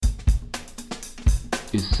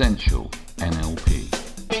Essential NLP.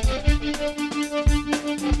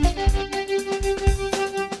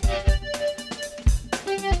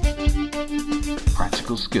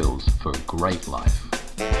 Practical skills for a great life.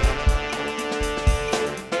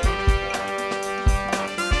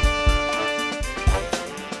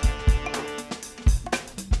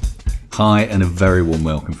 Hi, and a very warm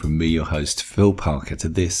welcome from me, your host, Phil Parker, to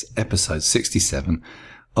this episode 67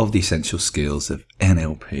 of the Essential Skills of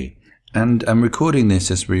NLP. And I'm recording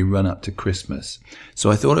this as we run up to Christmas.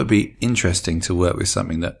 So I thought it'd be interesting to work with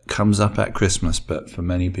something that comes up at Christmas, but for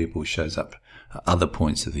many people shows up at other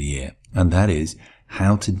points of the year. And that is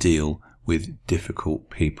how to deal with difficult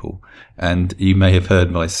people. And you may have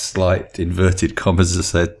heard my slight inverted commas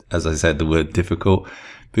as I said the word difficult,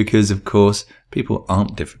 because of course people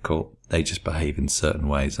aren't difficult. They just behave in certain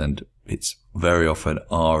ways, and it's very often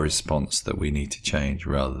our response that we need to change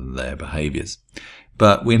rather than their behaviours.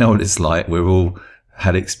 But we know what it's like. We've all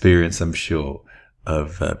had experience, I'm sure,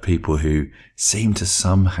 of people who seem to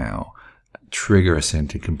somehow trigger us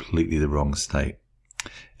into completely the wrong state.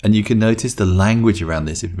 And you can notice the language around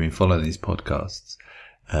this, if you've been following these podcasts,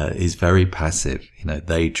 is very passive. You know,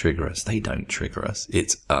 they trigger us. They don't trigger us.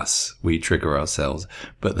 It's us. We trigger ourselves.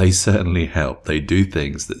 But they certainly help. They do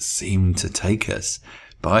things that seem to take us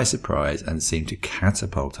by surprise and seem to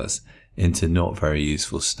catapult us into not very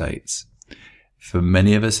useful states. For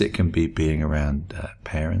many of us, it can be being around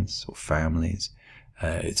parents or families.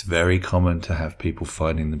 It's very common to have people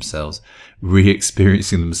finding themselves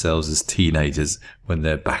re-experiencing themselves as teenagers when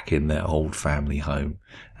they're back in their old family home.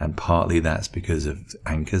 And partly that's because of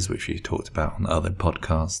anchors, which we've talked about on other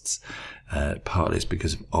podcasts. Partly it's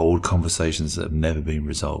because of old conversations that have never been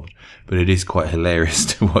resolved. But it is quite hilarious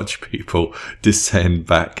to watch people descend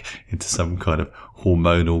back into some kind of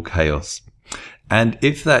hormonal chaos. And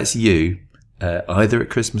if that's you, either at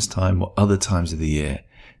Christmas time or other times of the year,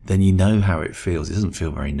 then you know how it feels. It doesn't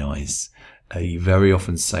feel very nice. You very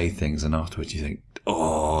often say things and afterwards you think,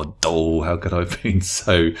 oh, doll, how could I have been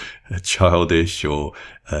so childish or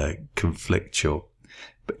conflictual?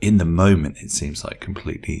 But in the moment, it seems like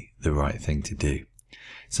completely the right thing to do.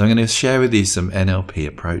 So I'm going to share with you some NLP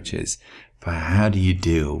approaches for how do you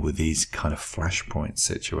deal with these kind of flashpoint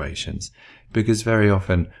situations. Because very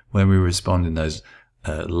often when we respond in those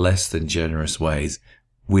less than generous ways,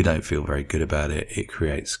 we don't feel very good about it. It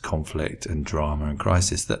creates conflict and drama and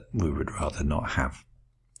crisis that we would rather not have.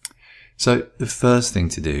 So the first thing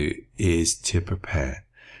to do is to prepare.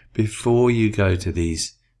 Before you go to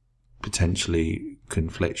these potentially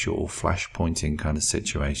conflictual or flashpointing kind of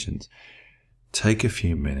situations, take a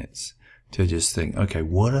few minutes to just think, okay,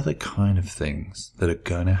 what are the kind of things that are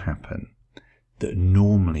going to happen that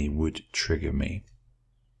normally would trigger me?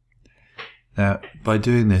 Now, by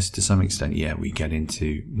doing this, to some extent, we get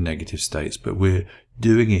into negative states, but we're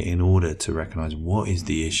doing it in order to recognize what is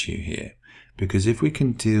the issue here. Because if we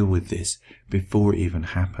can deal with this before it even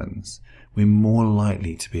happens, we're more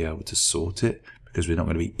likely to be able to sort it, because we're not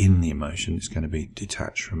going to be in the emotion, it's going to be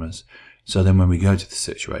detached from us. So then when we go to the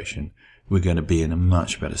situation, we're going to be in a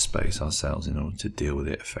much better space ourselves in order to deal with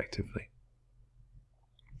it effectively.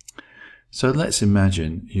 So let's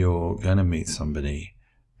imagine you're going to meet somebody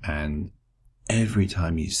and every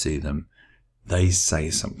time you see them, they say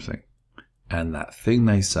something. And that thing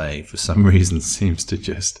they say, for some reason, seems to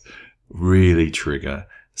just really trigger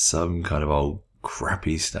some kind of old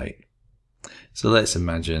crappy state. So let's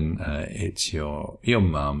imagine it's your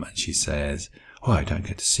mum and she says, oh, I don't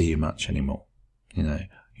get to see you much anymore. You know,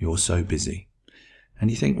 you're so busy. And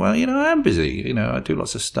you think, well, I am busy. I do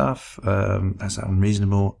lots of stuff. That's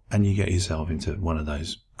unreasonable. And you get yourself into one of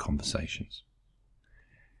those conversations.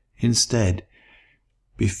 Instead,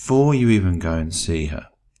 before you even go and see her,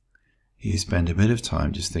 you spend a bit of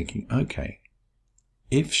time just thinking, okay,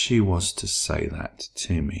 if she was to say that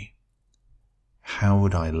to me, how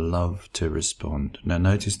would I love to respond? Now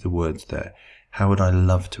notice the words there. How would I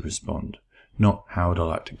love to respond? Not how would I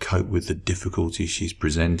like to cope with the difficulty she's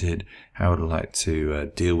presented? How would I like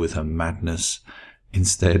to deal with her madness?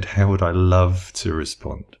 Instead, how would I love to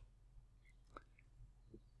respond?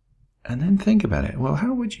 And then think about it. Well,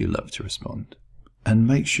 how would you love to respond? And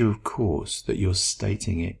make sure, of course, that you're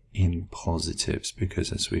stating it in positives,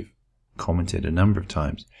 because as we've commented a number of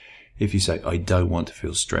times, if you say, I don't want to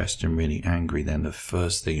feel stressed and really angry, then the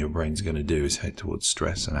first thing your brain's going to do is head towards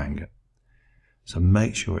stress and anger. So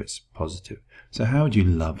make sure it's positive. So how would you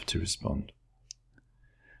love to respond?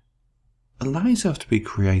 Allow yourself to be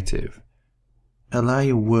creative. Allow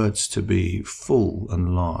your words to be full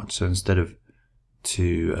and large. So instead of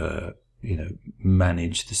to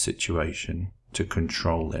manage the situation, to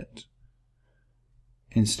control it,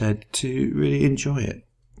 instead to really enjoy it,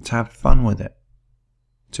 to have fun with it,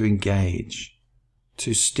 to engage,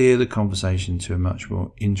 to steer the conversation to a much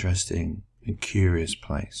more interesting and curious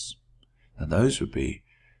place. Now those would be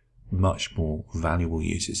much more valuable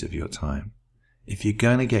uses of your time. If you're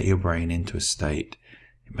going to get your brain into a state,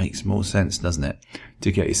 it makes more sense, doesn't it,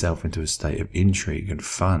 to get yourself into a state of intrigue and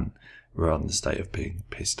fun rather than a state of being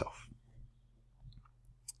pissed off.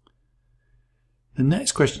 The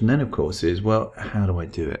next question then, of course, is, well, how do I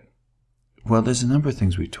do it? Well, there's a number of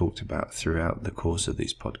things we've talked about throughout the course of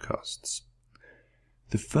these podcasts.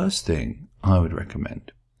 The first thing I would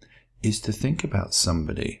recommend is to think about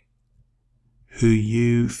somebody who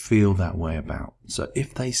you feel that way about. So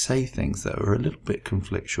if they say things that are a little bit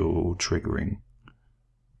conflictual or triggering,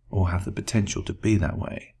 or have the potential to be that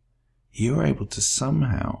way, you're able to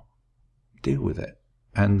somehow deal with it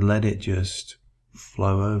and let it just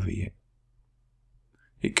flow over you.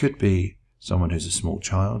 It could be someone who's a small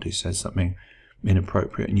child who says something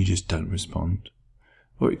inappropriate and you just don't respond.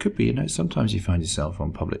 Or it could be, sometimes you find yourself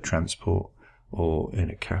on public transport or in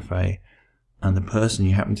a cafe and the person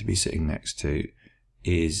you happen to be sitting next to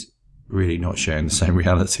is really not sharing the same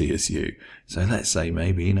reality as you. So let's say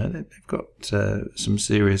maybe, they've got some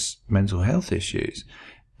serious mental health issues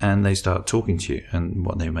and they start talking to you, and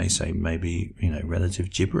what they may say may be,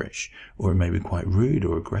 relative gibberish, or it may be quite rude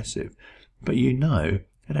or aggressive, but they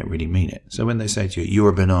don't really mean it. So when they say to you, "You're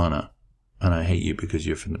a banana and I hate you because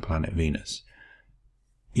you're from the planet Venus,"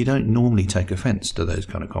 you don't normally take offense to those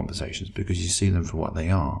kind of conversations because you see them for what they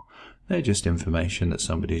are. They're just information that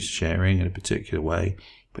somebody's sharing in a particular way,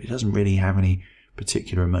 but it doesn't really have any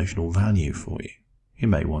particular emotional value for you. You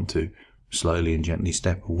may want to slowly and gently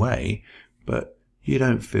step away, but you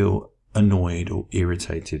don't feel annoyed or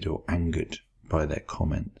irritated or angered by their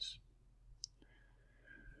comments.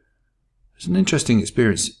 It's an interesting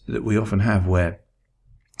experience that we often have where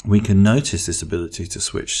we can notice this ability to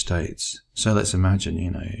switch states. So let's imagine,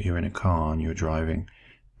 you're in a car and you're driving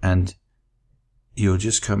and you're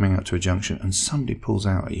just coming up to a junction and somebody pulls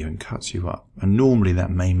out at you and cuts you up. And normally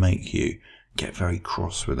that may make you get very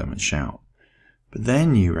cross with them and shout. But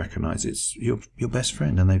then you recognize it's your best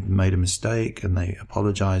friend and they've made a mistake and they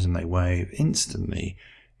apologize and they wave. Instantly,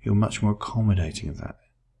 you're much more accommodating of that.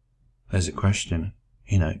 There's a question,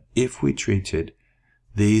 if we treated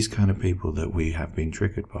these kind of people that we have been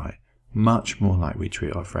triggered by much more like we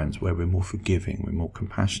treat our friends, where we're more forgiving, we're more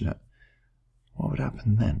compassionate, what would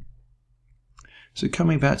happen then? So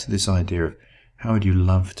coming back to this idea of how would you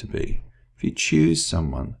love to be, if you choose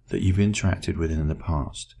someone that you've interacted with in the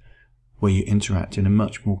past, where you interact in a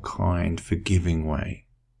much more kind, forgiving way,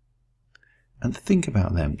 and think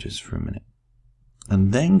about them just for a minute,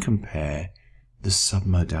 and then compare the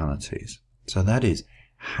submodalities. So that is,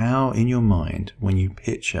 how in your mind, when you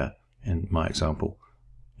picture, in my example,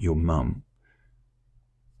 your mum,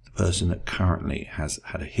 the person that currently has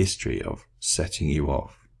had a history of setting you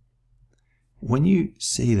off, when you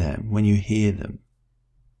see them, when you hear them,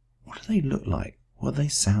 what do they look like? What do they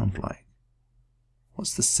sound like?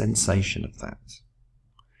 What's the sensation of that?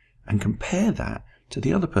 And compare that to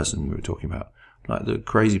the other person we were talking about, like the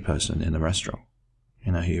crazy person in the restaurant,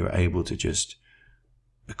 who you were able to just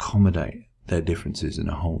accommodate their differences in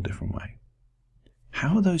a whole different way.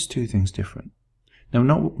 How are those two things different?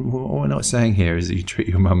 Now, what we're not saying here is that you treat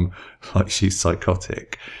your mum like she's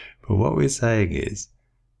psychotic, but what we're saying is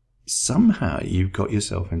somehow you've got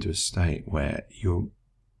yourself into a state where you're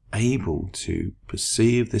able to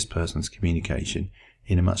perceive this person's communication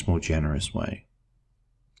in a much more generous way.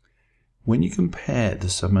 When you compare the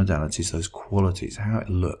submodalities, those qualities, how it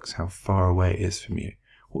looks, how far away it is from you,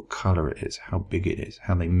 what colour it is, how big it is,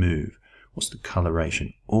 how they move, what's the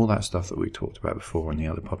coloration, all that stuff that we talked about before in the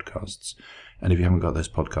other podcasts. And if you haven't got those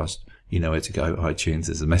podcasts, you know where to go. iTunes,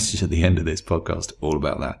 there's a message at the end of this podcast all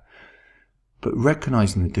about that. But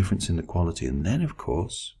recognizing the difference in the quality, and then of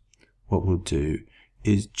course what we'll do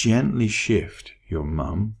is gently shift your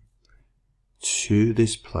mum to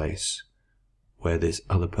this place where this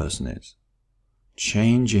other person is,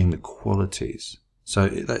 changing the qualities. So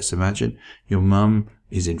let's imagine your mum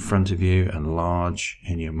is in front of you and large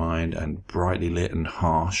in your mind and brightly lit and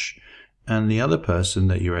harsh, and the other person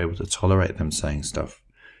that you're able to tolerate them saying stuff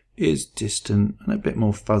is distant and a bit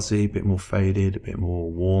more fuzzy, a bit more faded, a bit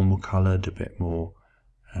more warm coloured, a bit more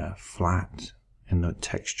flat in the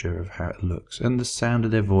texture of how it looks. And the sound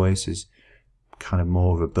of their voice is kind of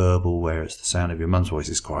more of a burble, whereas the sound of your mum's voice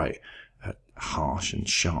is quite harsh and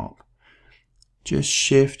sharp. Just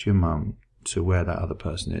shift your mum to where that other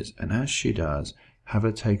person is, and as she does, have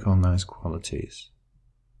her take on those qualities.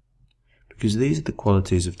 Because these are the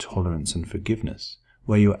qualities of tolerance and forgiveness.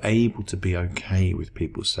 where you're able to be okay with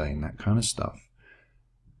people saying that kind of stuff.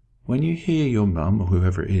 When you hear your mum or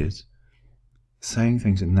whoever it is saying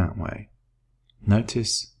things in that way,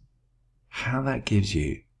 notice how that gives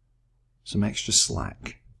you some extra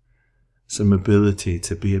slack, some ability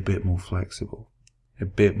to be a bit more flexible, a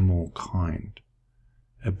bit more kind,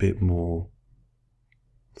 a bit more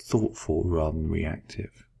thoughtful rather than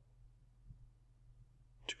reactive,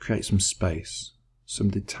 to create some space, some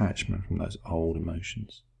detachment from those old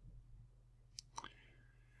emotions.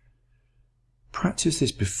 Practice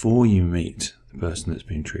this before you meet the person that's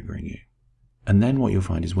been triggering you. And then what you'll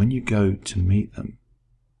find is when you go to meet them,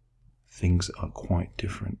 things are quite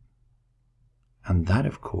different. And that,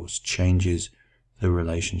 of course, changes the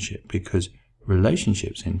relationship, because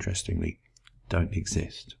relationships, interestingly, don't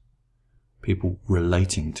exist. People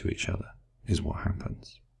relating to each other is what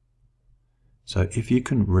happens. So if you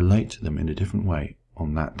can relate to them in a different way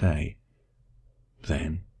on that day,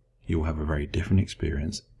 then you'll have a very different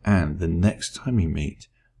experience, and the next time you meet,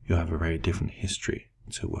 you'll have a very different history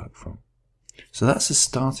to work from. So that's a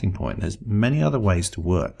starting point. There's many other ways to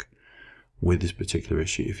work with this particular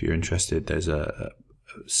issue. If you're interested, there's a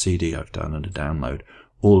CD I've done and a download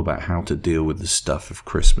all about how to deal with the stuff of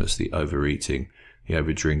Christmas, the overeating, the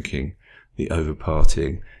overdrinking, the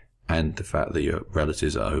overpartying, and the fact that your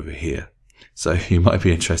relatives are over here. So you might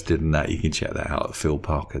be interested in that. You can check that out at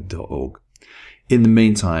philparker.org. In the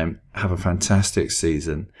meantime, have a fantastic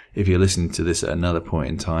season. If you're listening to this at another point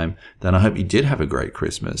in time, then I hope you did have a great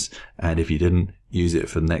Christmas. And if you didn't, use it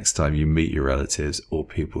for next time you meet your relatives or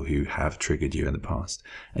people who have triggered you in the past.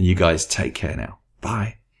 And you guys take care now.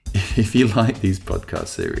 Bye. If you like these podcast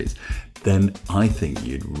series, then I think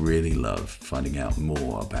you'd really love finding out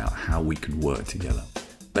more about how we can work together.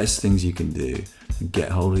 Best things you can do: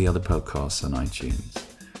 get hold of the other podcasts on iTunes,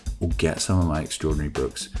 or get some of my extraordinary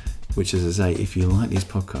books, which, as I say, if you like these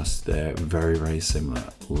podcasts, they're very, very similar,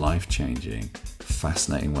 life-changing,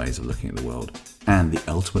 fascinating ways of looking at the world. And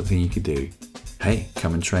the ultimate thing you could do, hey,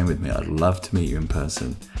 come and train with me. I'd love to meet you in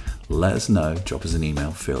person. Let us know. Drop us an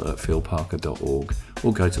email, phil@philparker.org,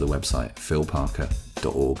 or go to the website,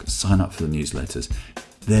 philparker.org. Sign up for the newsletters.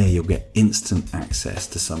 There you'll get instant access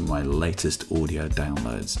to some of my latest audio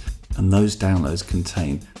downloads. And those downloads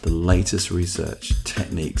contain the latest research,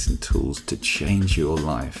 techniques and tools to change your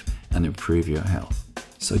life and improve your health.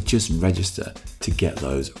 So just register to get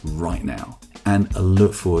those right now. And I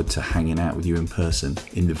look forward to hanging out with you in person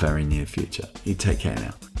in the very near future. You take care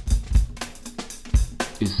now.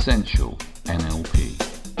 Essential NLP.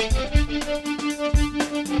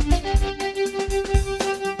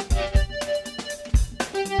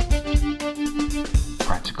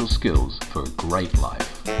 Practical skills for a great life.